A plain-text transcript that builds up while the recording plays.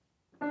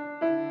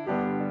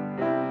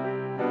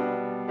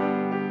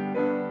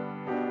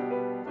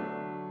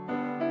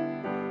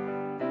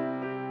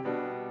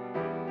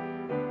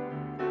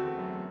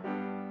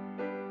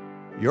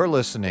You're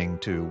listening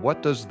to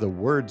What Does the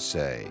Word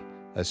Say?,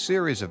 a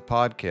series of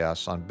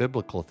podcasts on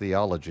biblical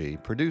theology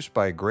produced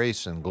by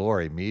Grace and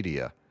Glory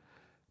Media.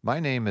 My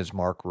name is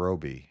Mark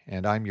Roby,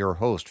 and I'm your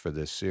host for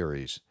this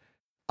series.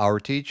 Our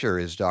teacher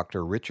is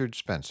Dr. Richard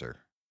Spencer.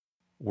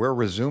 We're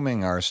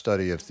resuming our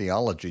study of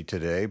theology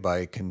today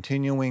by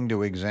continuing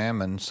to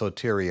examine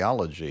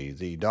soteriology,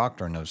 the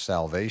doctrine of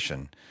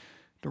salvation.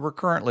 We're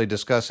currently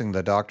discussing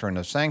the doctrine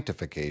of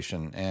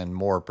sanctification, and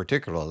more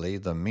particularly,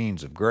 the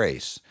means of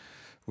grace.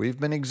 We've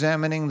been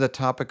examining the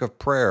topic of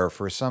prayer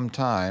for some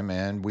time,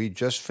 and we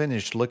just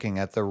finished looking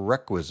at the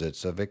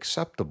requisites of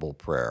acceptable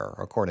prayer,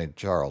 according to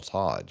Charles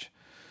Hodge.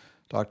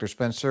 Dr.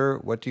 Spencer,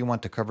 what do you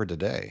want to cover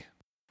today?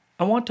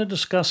 I want to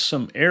discuss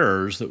some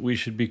errors that we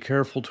should be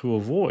careful to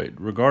avoid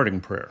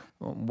regarding prayer.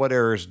 What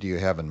errors do you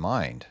have in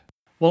mind?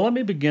 Well, let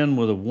me begin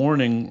with a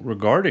warning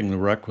regarding the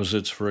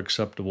requisites for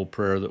acceptable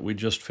prayer that we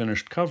just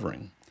finished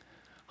covering.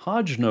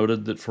 Hodge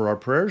noted that for our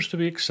prayers to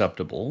be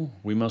acceptable,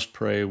 we must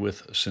pray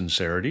with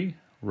sincerity,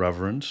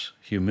 reverence,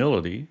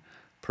 humility,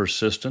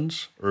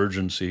 persistence,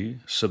 urgency,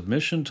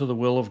 submission to the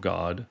will of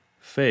God,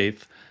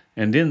 faith,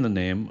 and in the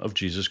name of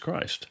Jesus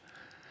Christ.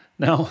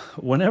 Now,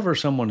 whenever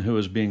someone who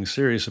is being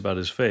serious about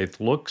his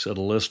faith looks at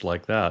a list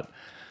like that,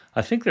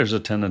 I think there's a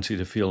tendency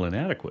to feel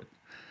inadequate.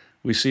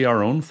 We see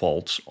our own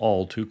faults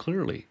all too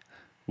clearly.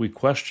 We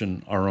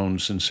question our own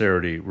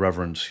sincerity,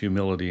 reverence,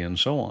 humility, and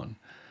so on.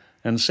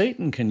 And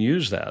Satan can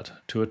use that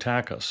to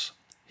attack us.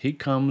 He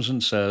comes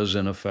and says,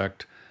 in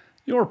effect,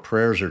 "Your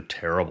prayers are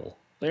terrible.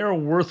 They are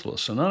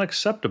worthless and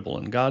unacceptable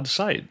in God's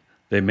sight.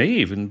 They may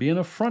even be an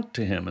affront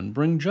to Him and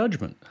bring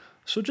judgment.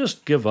 So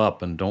just give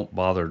up and don't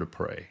bother to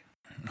pray."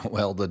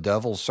 Well, the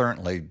devil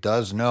certainly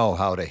does know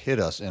how to hit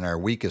us in our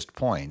weakest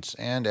points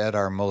and at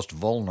our most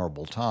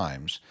vulnerable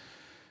times.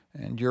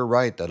 And you're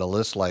right that a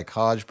list like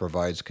Hodge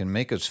provides can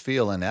make us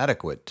feel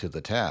inadequate to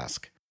the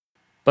task.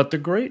 But the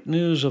great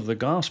news of the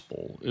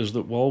gospel is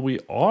that while we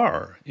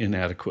are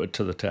inadequate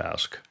to the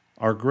task,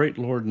 our great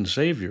Lord and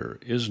Savior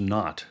is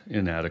not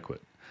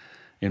inadequate.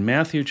 In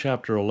Matthew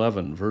chapter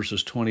 11,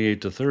 verses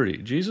 28 to 30,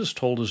 Jesus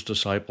told His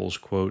disciples,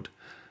 quote,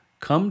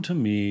 "Come to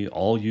me,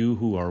 all you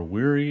who are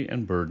weary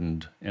and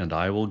burdened, and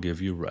I will give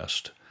you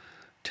rest.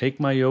 Take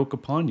my yoke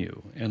upon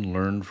you and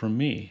learn from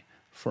me,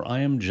 for I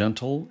am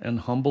gentle and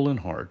humble in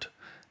heart,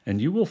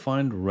 and you will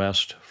find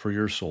rest for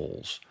your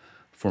souls.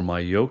 For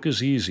my yoke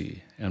is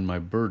easy and my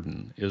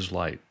burden is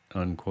light."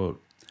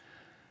 Unquote.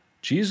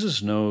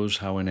 Jesus knows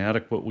how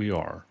inadequate we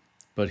are,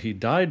 but He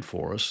died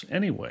for us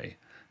anyway,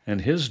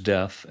 and His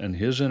death and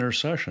His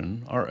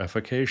intercession are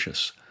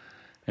efficacious.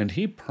 And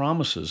He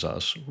promises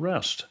us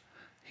rest.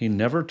 He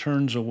never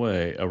turns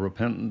away a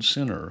repentant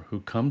sinner who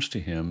comes to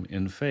Him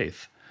in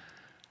faith.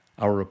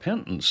 Our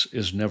repentance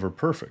is never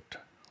perfect.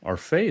 Our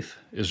faith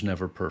is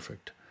never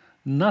perfect.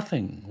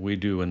 Nothing we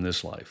do in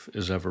this life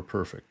is ever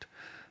perfect.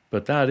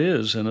 But that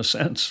is, in a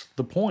sense,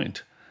 the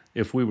point.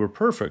 If we were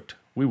perfect,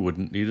 we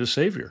wouldn't need a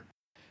Savior.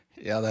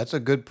 Yeah, that's a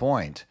good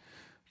point.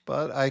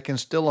 But I can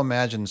still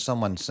imagine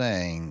someone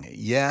saying,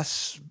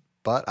 "Yes,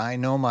 but I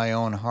know my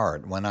own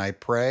heart. When I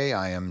pray,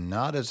 I am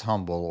not as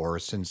humble or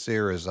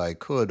sincere as I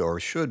could or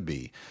should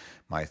be.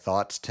 My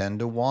thoughts tend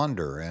to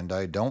wander, and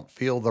I don't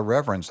feel the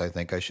reverence I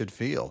think I should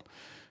feel.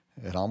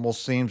 It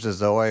almost seems as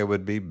though I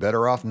would be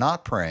better off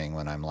not praying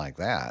when I'm like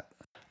that."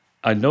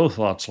 I know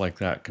thoughts like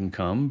that can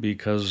come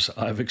because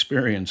I've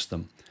experienced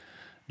them.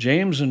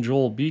 James and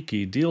Joel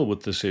Beeke deal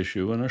with this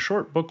issue in a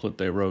short booklet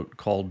they wrote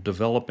called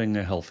Developing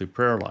a Healthy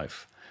Prayer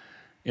Life.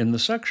 In the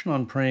section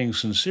on praying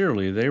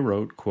sincerely, they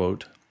wrote,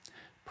 quote,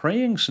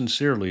 "Praying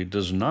sincerely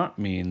does not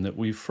mean that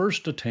we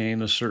first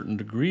attain a certain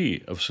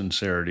degree of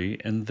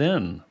sincerity and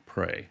then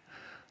pray.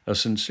 A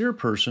sincere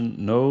person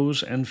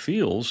knows and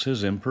feels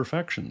his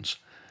imperfections.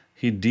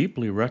 He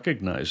deeply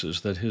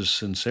recognizes that his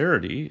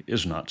sincerity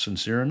is not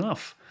sincere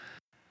enough.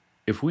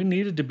 If we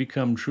needed to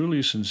become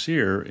truly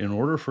sincere in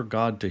order for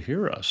God to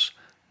hear us,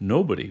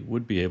 nobody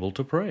would be able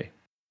to pray."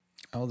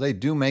 Oh, they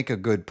do make a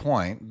good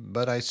point,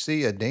 but I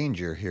see a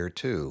danger here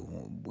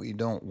too. We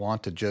don't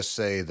want to just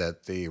say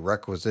that the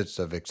requisites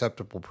of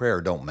acceptable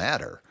prayer don't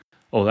matter.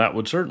 Oh, that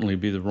would certainly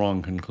be the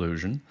wrong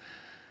conclusion.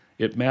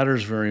 It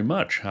matters very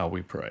much how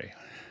we pray.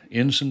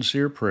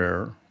 Insincere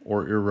prayer,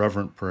 or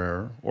irreverent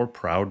prayer, or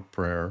proud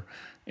prayer,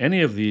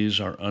 any of these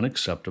are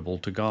unacceptable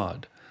to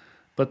God.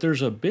 But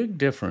there's a big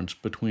difference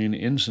between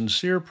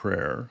insincere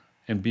prayer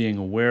and being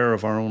aware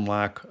of our own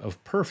lack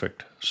of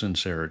perfect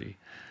sincerity.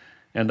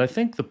 And I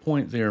think the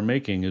point they are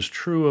making is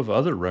true of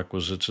other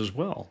requisites as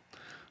well.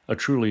 A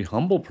truly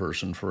humble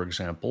person, for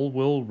example,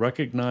 will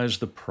recognize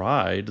the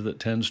pride that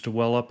tends to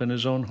well up in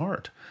his own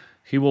heart.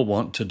 He will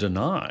want to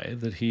deny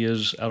that he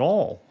is at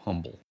all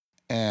humble.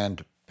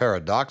 And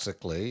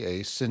paradoxically,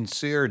 a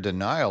sincere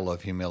denial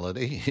of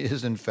humility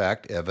is in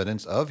fact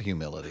evidence of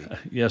humility.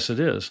 Yes, it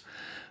is.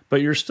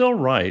 But you're still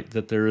right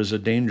that there is a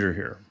danger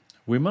here.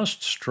 We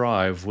must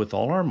strive with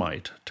all our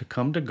might to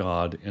come to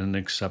God in an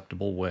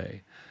acceptable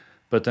way.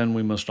 But then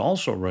we must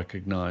also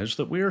recognize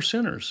that we are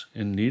sinners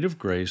in need of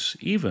grace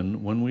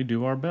even when we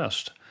do our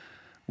best.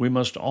 We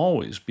must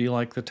always be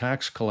like the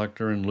tax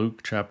collector in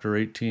Luke chapter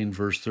 18,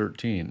 verse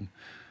 13.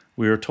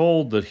 We are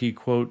told that he,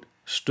 quote,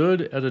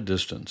 stood at a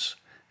distance.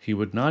 He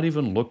would not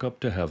even look up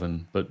to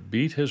heaven, but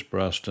beat his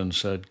breast and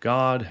said,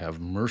 God, have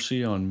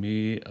mercy on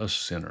me, a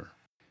sinner.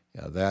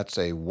 Yeah, that's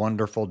a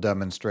wonderful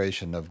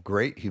demonstration of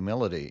great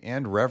humility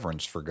and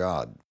reverence for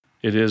God.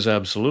 It is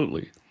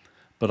absolutely.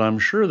 But I'm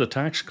sure the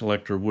tax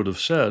collector would have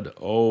said,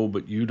 oh,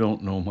 but you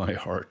don't know my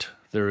heart.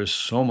 There is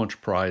so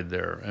much pride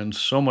there and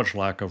so much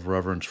lack of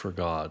reverence for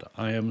God.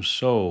 I am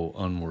so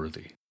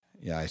unworthy.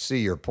 Yeah, I see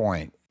your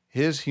point.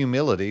 His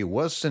humility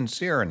was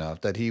sincere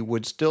enough that he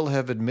would still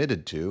have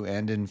admitted to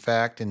and, in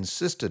fact,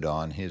 insisted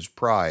on his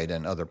pride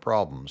and other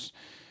problems.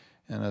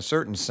 In a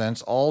certain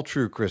sense, all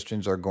true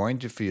Christians are going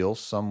to feel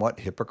somewhat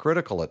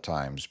hypocritical at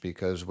times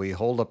because we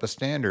hold up a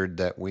standard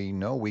that we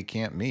know we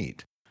can't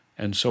meet.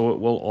 And so it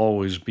will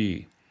always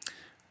be.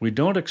 We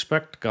don't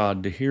expect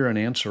God to hear and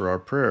answer our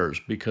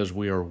prayers because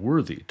we are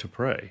worthy to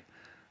pray.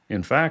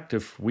 In fact,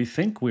 if we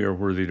think we are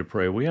worthy to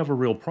pray, we have a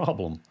real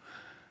problem.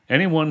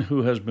 Anyone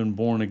who has been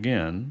born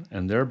again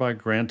and thereby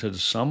granted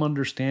some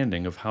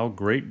understanding of how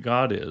great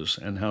God is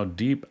and how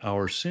deep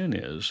our sin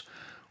is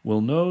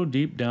will know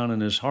deep down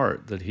in his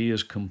heart that he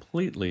is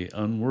completely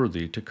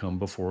unworthy to come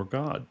before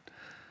God.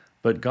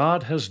 But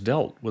God has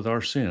dealt with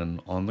our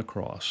sin on the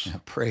cross.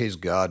 Praise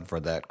God for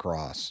that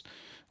cross.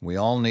 We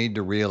all need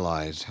to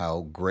realize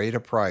how great a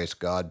price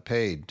God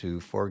paid to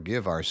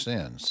forgive our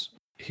sins.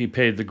 He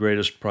paid the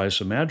greatest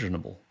price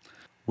imaginable,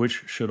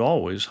 which should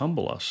always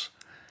humble us.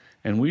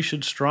 And we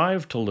should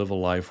strive to live a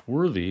life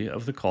worthy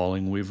of the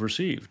calling we've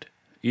received,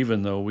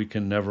 even though we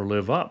can never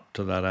live up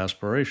to that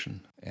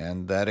aspiration.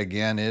 And that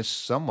again is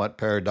somewhat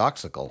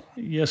paradoxical.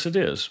 Yes, it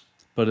is,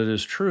 but it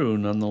is true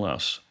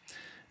nonetheless.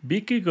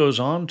 Beeke goes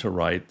on to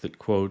write that,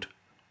 quote,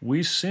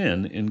 we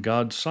sin in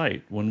God's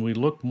sight when we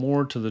look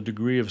more to the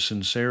degree of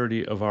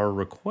sincerity of our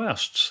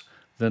requests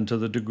than to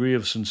the degree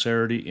of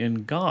sincerity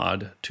in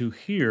God to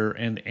hear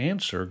and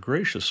answer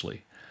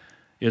graciously.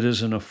 It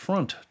is an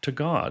affront to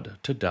God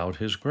to doubt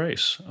his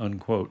grace,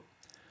 unquote.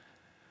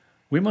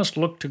 We must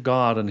look to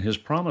God and his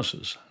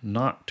promises,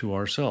 not to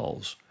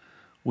ourselves.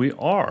 We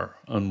are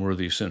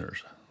unworthy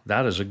sinners.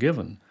 That is a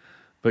given.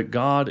 But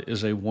God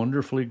is a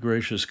wonderfully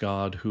gracious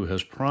God who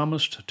has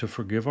promised to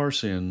forgive our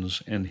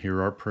sins and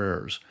hear our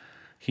prayers.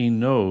 He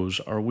knows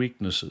our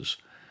weaknesses.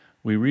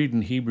 We read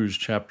in Hebrews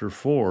chapter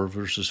 4,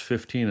 verses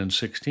 15 and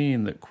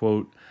 16 that,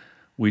 quote,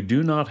 we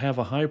do not have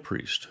a high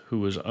priest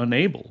who is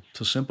unable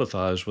to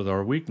sympathize with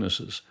our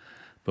weaknesses,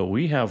 but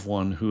we have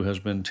one who has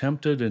been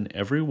tempted in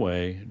every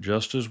way,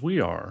 just as we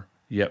are,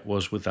 yet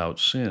was without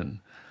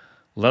sin.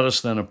 Let us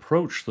then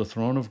approach the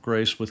throne of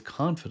grace with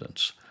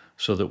confidence,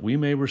 so that we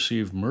may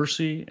receive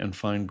mercy and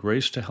find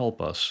grace to help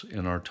us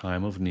in our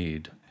time of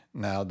need.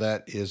 Now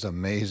that is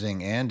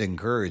amazing and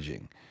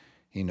encouraging.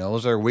 He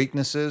knows our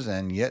weaknesses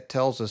and yet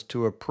tells us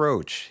to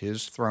approach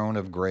his throne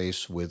of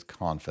grace with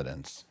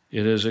confidence.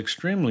 It is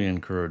extremely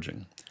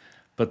encouraging.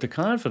 But the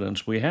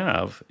confidence we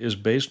have is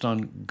based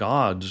on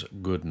God's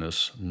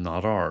goodness,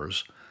 not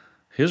ours.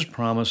 His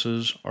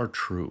promises are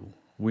true.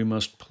 We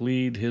must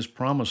plead his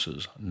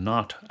promises,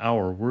 not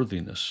our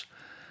worthiness.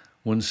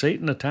 When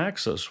Satan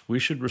attacks us, we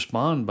should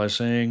respond by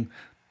saying,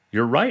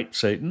 you're right,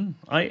 Satan.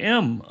 I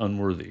am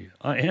unworthy.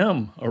 I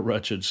am a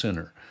wretched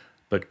sinner.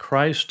 But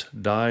Christ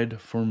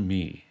died for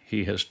me.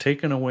 He has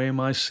taken away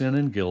my sin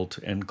and guilt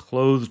and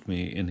clothed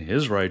me in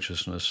his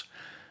righteousness,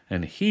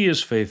 and he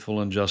is faithful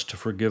and just to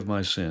forgive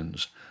my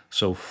sins.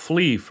 So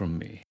flee from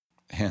me.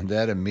 And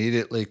that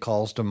immediately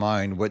calls to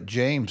mind what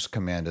James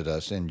commanded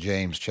us in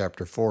James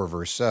chapter 4,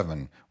 verse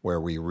 7,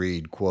 where we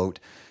read, quote,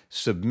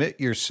 submit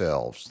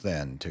yourselves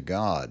then to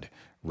God.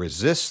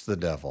 Resist the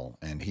devil,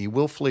 and he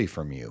will flee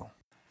from you.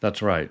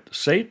 That's right.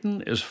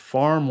 Satan is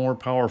far more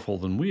powerful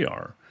than we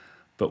are.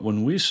 But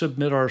when we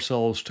submit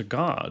ourselves to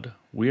God,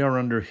 we are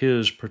under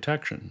his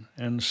protection,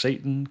 and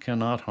Satan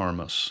cannot harm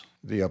us.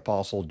 The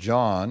Apostle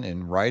John,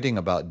 in writing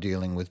about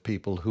dealing with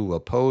people who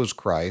oppose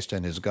Christ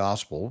and his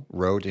gospel,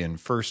 wrote in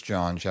 1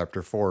 John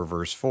chapter 4,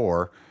 verse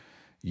 4,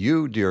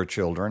 you, dear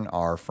children,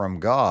 are from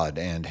God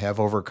and have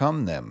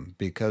overcome them,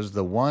 because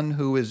the one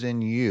who is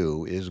in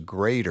you is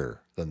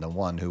greater than the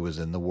one who is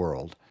in the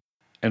world.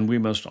 And we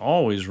must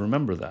always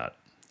remember that.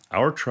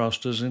 Our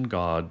trust is in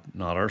God,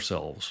 not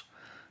ourselves.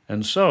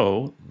 And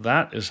so,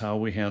 that is how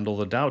we handle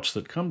the doubts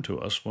that come to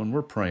us when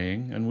we're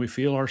praying and we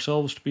feel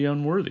ourselves to be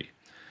unworthy.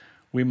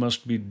 We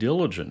must be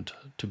diligent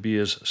to be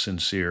as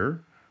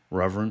sincere,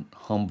 reverent,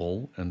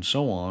 humble, and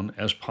so on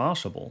as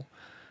possible.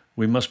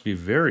 We must be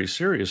very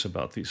serious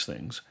about these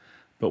things,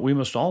 but we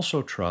must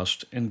also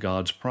trust in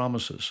God's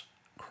promises.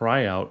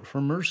 Cry out for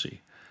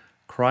mercy.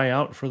 Cry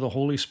out for the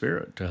Holy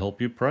Spirit to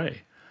help you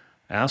pray.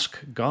 Ask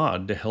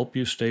God to help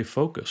you stay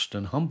focused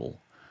and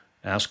humble.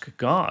 Ask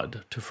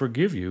God to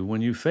forgive you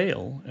when you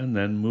fail, and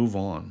then move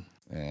on.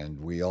 And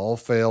we all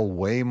fail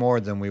way more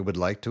than we would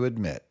like to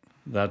admit.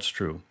 That's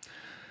true.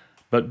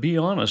 But be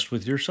honest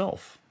with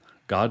yourself.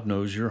 God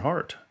knows your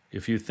heart.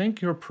 If you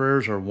think your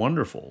prayers are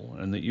wonderful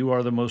and that you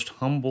are the most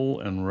humble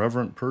and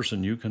reverent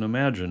person you can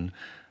imagine,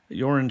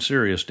 you're in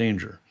serious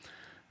danger.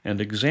 And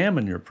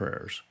examine your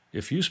prayers.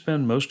 If you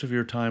spend most of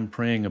your time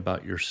praying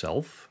about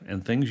yourself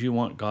and things you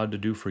want God to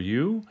do for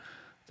you,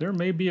 there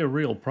may be a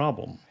real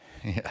problem.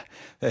 Yeah,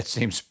 that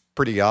seems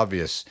pretty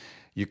obvious.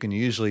 You can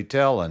usually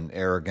tell an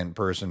arrogant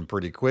person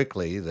pretty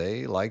quickly.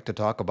 They like to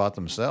talk about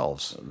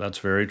themselves. That's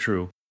very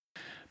true.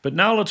 But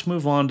now let's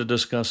move on to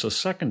discuss a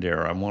second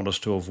error I want us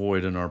to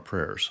avoid in our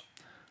prayers.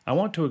 I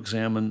want to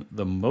examine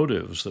the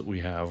motives that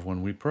we have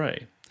when we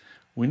pray.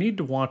 We need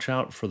to watch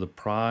out for the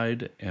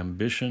pride,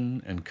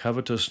 ambition, and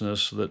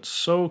covetousness that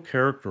so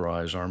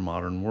characterize our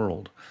modern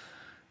world.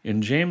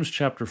 In James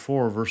chapter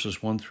 4,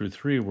 verses 1 through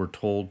 3, we're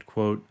told,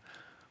 quote,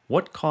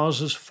 "What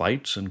causes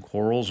fights and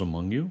quarrels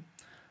among you?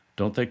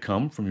 Don't they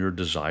come from your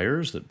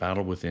desires that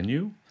battle within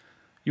you?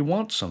 You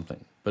want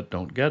something, but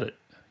don't get it.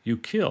 You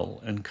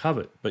kill and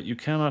covet, but you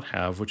cannot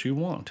have what you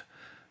want.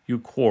 You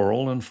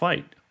quarrel and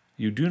fight.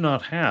 You do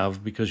not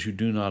have because you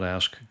do not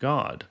ask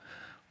God.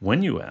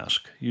 When you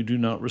ask, you do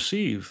not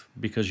receive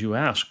because you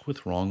ask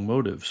with wrong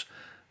motives,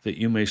 that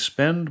you may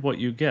spend what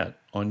you get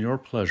on your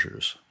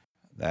pleasures."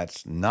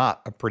 That's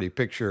not a pretty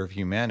picture of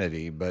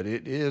humanity, but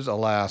it is,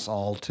 alas,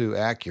 all too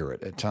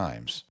accurate at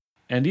times.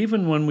 And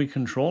even when we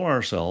control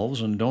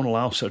ourselves and don't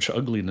allow such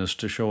ugliness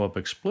to show up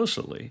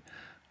explicitly,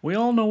 we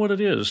all know what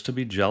it is to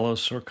be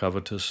jealous or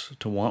covetous,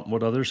 to want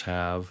what others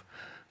have,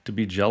 to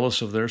be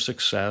jealous of their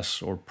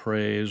success or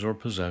praise or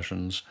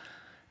possessions.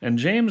 And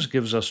James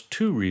gives us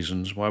two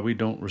reasons why we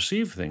don't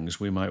receive things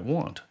we might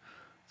want.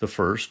 The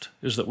first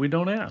is that we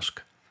don't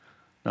ask.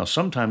 Now,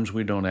 sometimes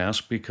we don't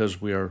ask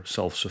because we are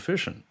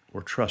self-sufficient,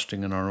 or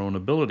trusting in our own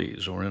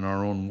abilities, or in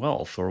our own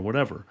wealth, or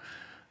whatever.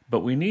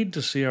 But we need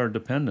to see our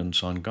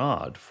dependence on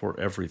God for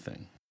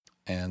everything.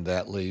 And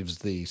that leaves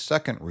the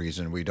second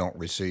reason we don't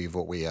receive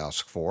what we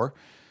ask for,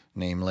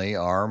 namely,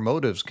 our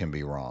motives can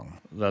be wrong.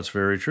 That's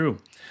very true.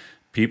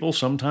 People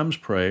sometimes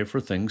pray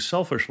for things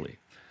selfishly.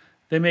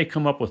 They may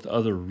come up with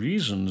other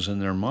reasons in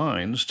their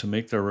minds to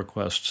make their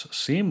requests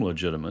seem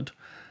legitimate,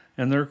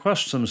 and their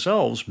requests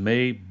themselves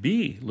may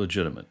be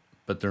legitimate,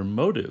 but their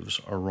motives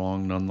are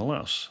wrong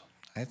nonetheless.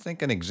 I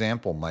think an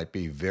example might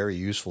be very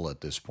useful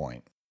at this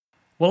point.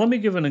 Well, let me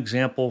give an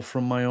example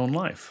from my own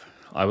life.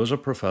 I was a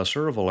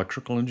professor of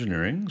electrical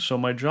engineering, so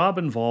my job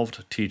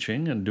involved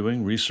teaching and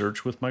doing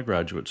research with my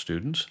graduate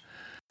students.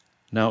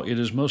 Now, it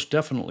is most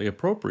definitely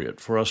appropriate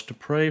for us to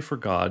pray for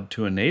God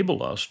to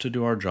enable us to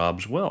do our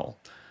jobs well,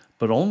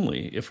 but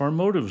only if our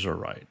motives are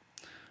right.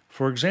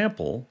 For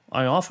example,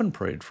 I often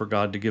prayed for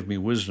God to give me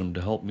wisdom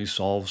to help me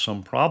solve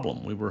some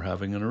problem we were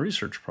having in a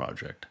research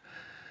project.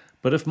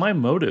 But if my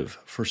motive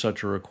for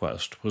such a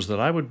request was that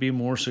I would be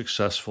more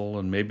successful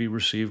and maybe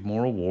receive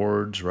more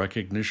awards,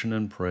 recognition,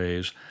 and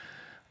praise,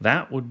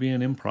 that would be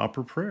an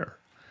improper prayer.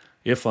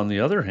 If, on the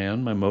other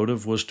hand, my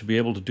motive was to be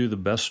able to do the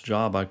best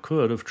job I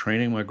could of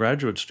training my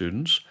graduate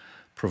students,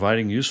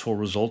 providing useful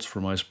results for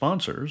my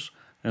sponsors,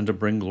 and to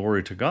bring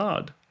glory to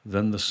God,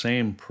 then the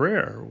same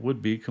prayer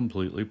would be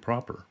completely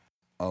proper.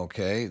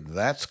 Okay,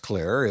 that's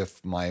clear.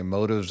 If my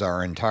motives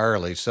are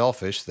entirely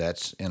selfish,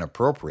 that's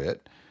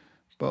inappropriate.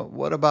 But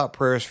what about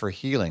prayers for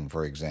healing,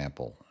 for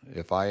example?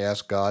 If I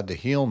ask God to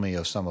heal me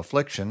of some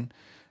affliction,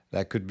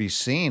 that could be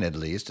seen at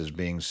least as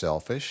being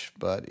selfish,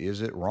 but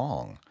is it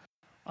wrong?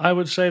 I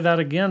would say that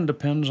again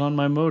depends on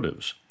my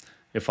motives.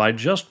 If I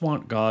just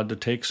want God to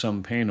take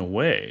some pain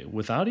away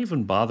without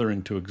even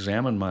bothering to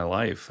examine my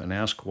life and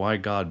ask why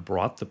God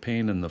brought the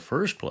pain in the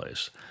first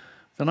place,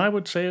 then I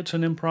would say it's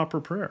an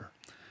improper prayer.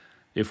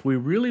 If we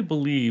really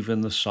believe in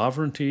the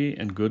sovereignty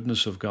and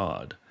goodness of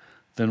God,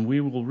 then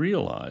we will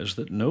realize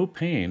that no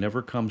pain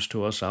ever comes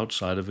to us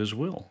outside of His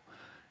will,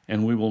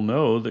 and we will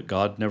know that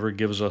God never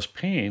gives us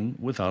pain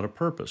without a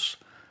purpose.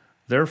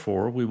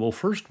 Therefore, we will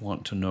first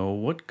want to know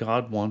what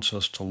God wants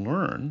us to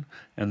learn,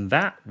 and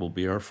that will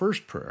be our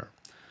first prayer.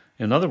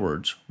 In other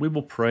words, we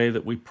will pray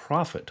that we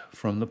profit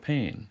from the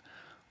pain.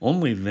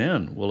 Only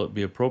then will it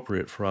be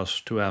appropriate for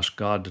us to ask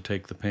God to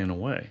take the pain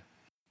away.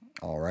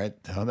 All right,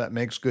 well, that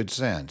makes good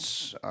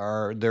sense.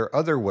 Are there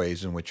other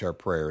ways in which our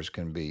prayers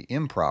can be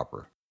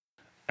improper?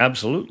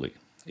 Absolutely.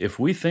 If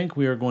we think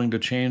we are going to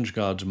change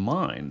God's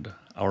mind,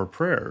 our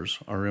prayers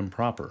are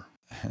improper.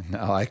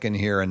 Now, I can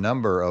hear a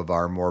number of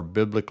our more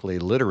biblically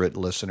literate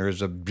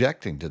listeners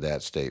objecting to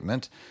that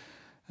statement.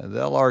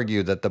 They'll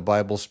argue that the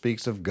Bible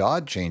speaks of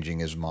God changing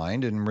His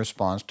mind in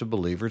response to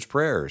believers'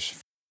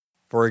 prayers.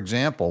 For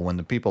example, when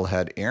the people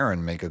had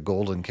Aaron make a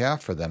golden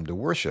calf for them to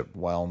worship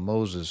while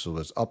Moses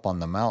was up on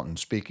the mountain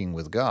speaking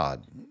with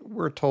God,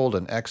 we're told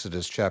in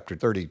Exodus chapter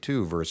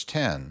 32, verse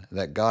 10,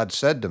 that God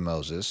said to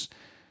Moses,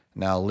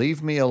 "Now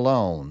leave me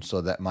alone,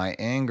 so that my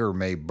anger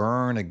may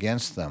burn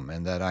against them,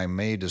 and that I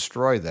may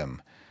destroy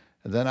them.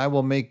 Then I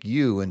will make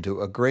you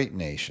into a great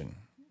nation."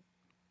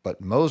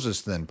 But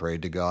Moses then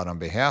prayed to God on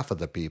behalf of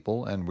the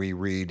people, and we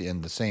read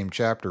in the same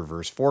chapter,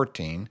 verse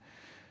 14,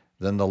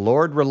 "Then the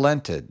Lord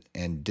relented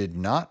and did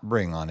not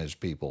bring on His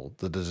people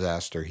the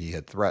disaster He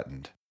had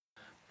threatened."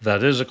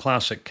 That is a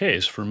classic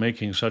case for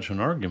making such an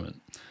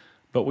argument.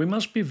 But we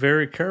must be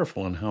very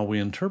careful in how we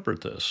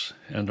interpret this,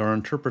 and our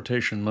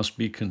interpretation must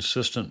be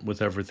consistent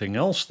with everything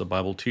else the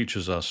Bible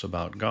teaches us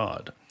about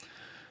God.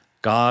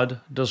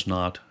 God does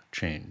not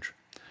change.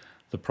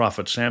 The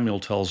prophet Samuel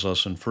tells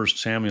us in 1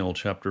 Samuel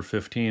chapter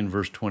 15,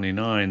 verse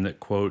 29 that,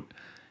 quote,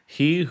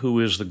 "He who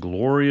is the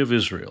glory of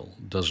Israel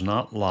does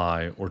not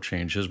lie or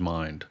change his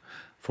mind,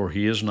 for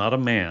he is not a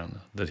man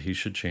that he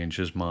should change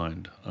his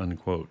mind,"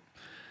 unquote.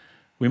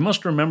 We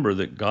must remember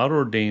that God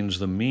ordains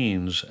the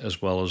means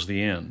as well as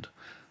the end.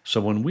 So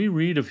when we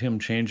read of him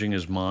changing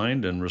his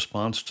mind in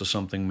response to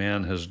something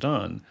man has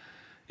done,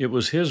 it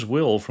was his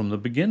will from the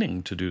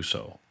beginning to do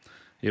so.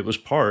 It was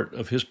part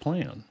of his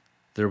plan.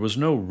 There was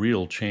no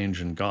real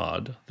change in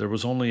God. There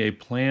was only a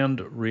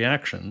planned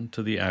reaction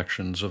to the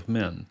actions of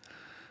men.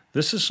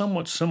 This is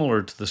somewhat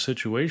similar to the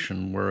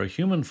situation where a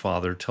human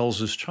father tells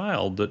his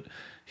child that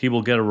he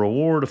will get a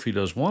reward if he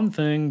does one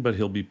thing, but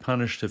he'll be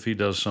punished if he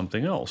does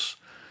something else.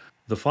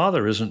 The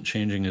father isn't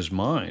changing his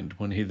mind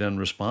when he then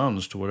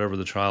responds to whatever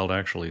the child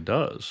actually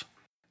does.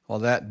 Well,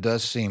 that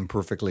does seem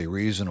perfectly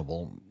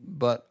reasonable,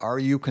 but are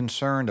you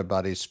concerned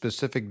about a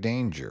specific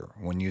danger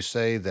when you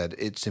say that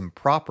it's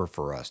improper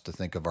for us to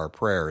think of our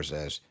prayers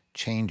as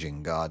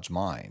changing God's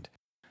mind?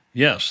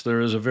 Yes, there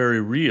is a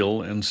very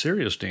real and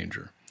serious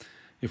danger.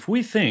 If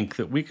we think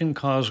that we can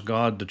cause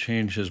God to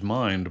change his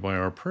mind by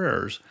our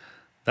prayers,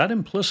 that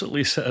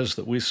implicitly says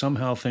that we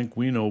somehow think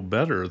we know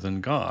better than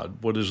God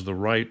what is the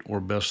right or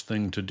best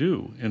thing to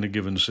do in a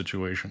given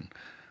situation.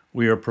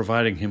 We are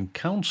providing him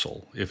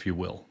counsel, if you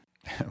will.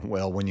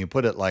 Well, when you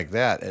put it like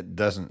that, it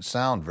doesn't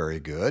sound very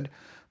good.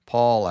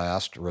 Paul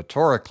asked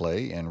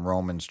rhetorically in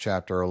Romans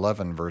chapter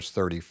 11, verse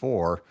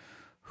 34,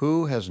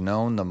 "Who has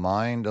known the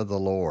mind of the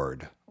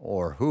Lord,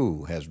 or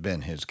who has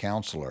been his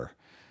counselor?"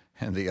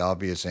 And the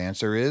obvious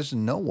answer is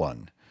no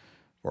one.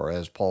 For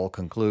as Paul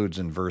concludes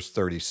in verse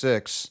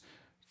 36,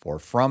 "For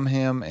from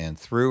him and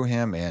through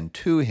him and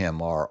to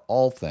him are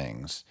all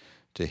things.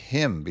 To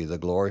him be the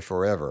glory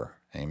forever.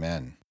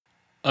 Amen."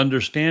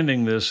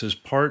 Understanding this is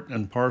part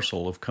and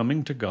parcel of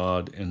coming to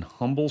God in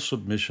humble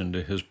submission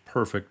to his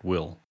perfect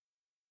will.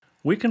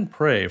 We can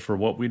pray for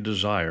what we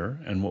desire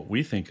and what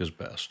we think is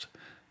best,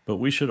 but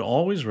we should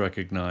always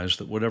recognize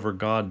that whatever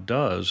God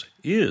does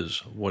is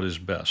what is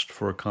best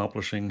for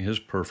accomplishing his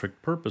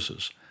perfect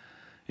purposes.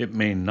 It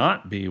may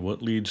not be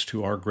what leads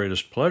to our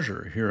greatest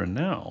pleasure here and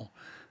now,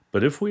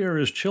 but if we are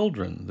his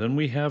children, then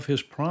we have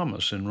his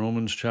promise in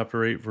Romans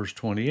chapter 8, verse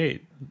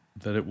 28,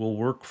 that it will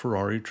work for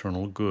our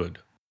eternal good.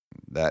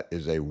 That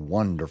is a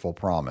wonderful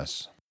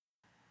promise.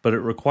 But it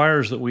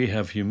requires that we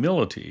have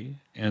humility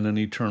and an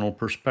eternal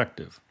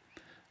perspective.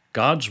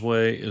 God's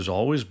way is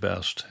always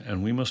best,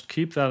 and we must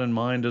keep that in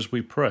mind as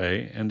we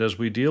pray and as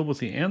we deal with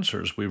the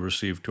answers we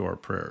receive to our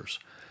prayers.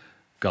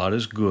 God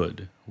is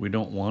good. We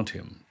don't want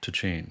him to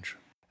change.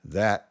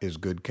 That is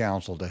good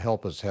counsel to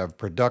help us have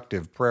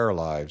productive prayer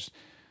lives.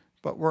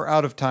 But we're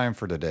out of time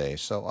for today,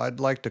 so I'd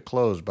like to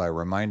close by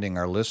reminding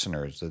our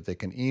listeners that they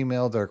can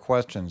email their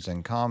questions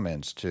and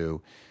comments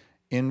to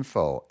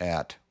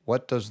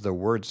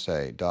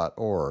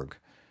info@whatdoesthewordsay.org.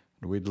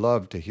 We'd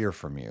love to hear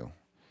from you.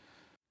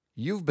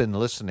 You've been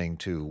listening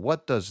to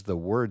What Does the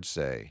Word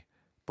Say?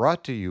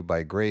 Brought to you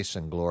by Grace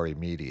and Glory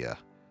Media.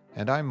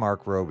 And I'm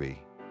Mark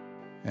Roby.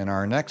 In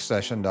our next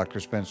session, Dr.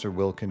 Spencer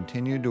will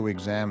continue to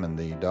examine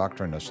the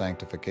doctrine of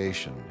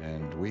sanctification,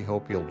 and we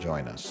hope you'll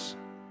join us.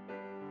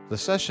 The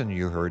session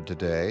you heard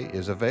today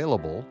is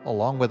available,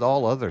 along with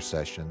all other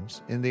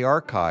sessions, in the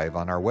archive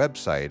on our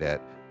website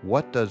at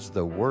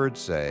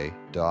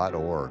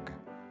whatdoesthewordsay.org.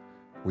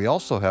 We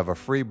also have a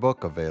free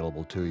book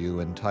available to you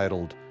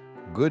entitled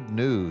Good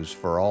News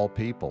for All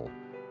People,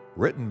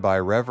 written by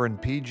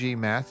Reverend P.G.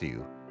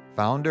 Matthew,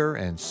 founder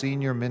and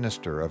senior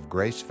minister of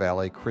Grace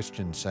Valley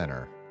Christian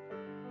Center.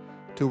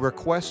 To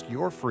request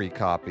your free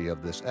copy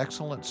of this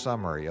excellent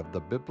summary of the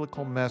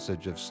biblical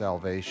message of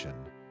salvation,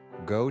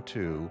 go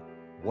to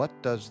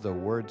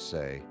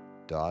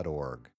whatdoesthewordsay.org.